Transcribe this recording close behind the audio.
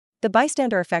The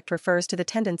bystander effect refers to the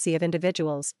tendency of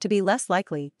individuals to be less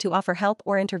likely to offer help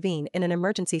or intervene in an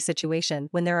emergency situation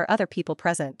when there are other people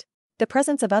present. The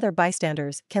presence of other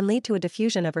bystanders can lead to a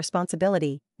diffusion of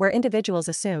responsibility, where individuals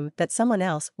assume that someone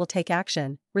else will take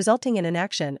action, resulting in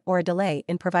inaction or a delay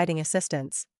in providing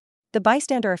assistance. The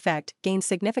bystander effect gained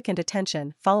significant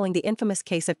attention following the infamous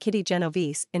case of Kitty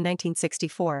Genovese in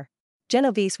 1964.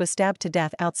 Genovese was stabbed to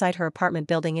death outside her apartment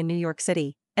building in New York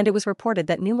City, and it was reported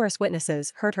that numerous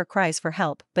witnesses heard her cries for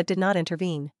help but did not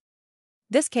intervene.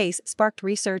 This case sparked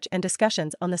research and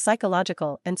discussions on the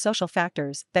psychological and social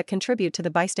factors that contribute to the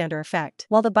bystander effect.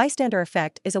 While the bystander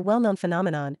effect is a well-known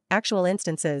phenomenon, actual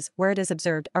instances where it is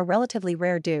observed are relatively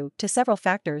rare due to several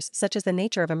factors such as the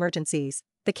nature of emergencies,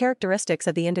 the characteristics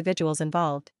of the individuals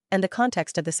involved, and the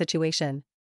context of the situation.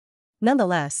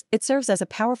 Nonetheless, it serves as a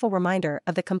powerful reminder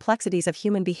of the complexities of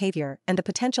human behavior and the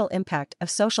potential impact of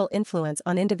social influence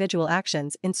on individual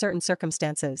actions in certain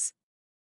circumstances.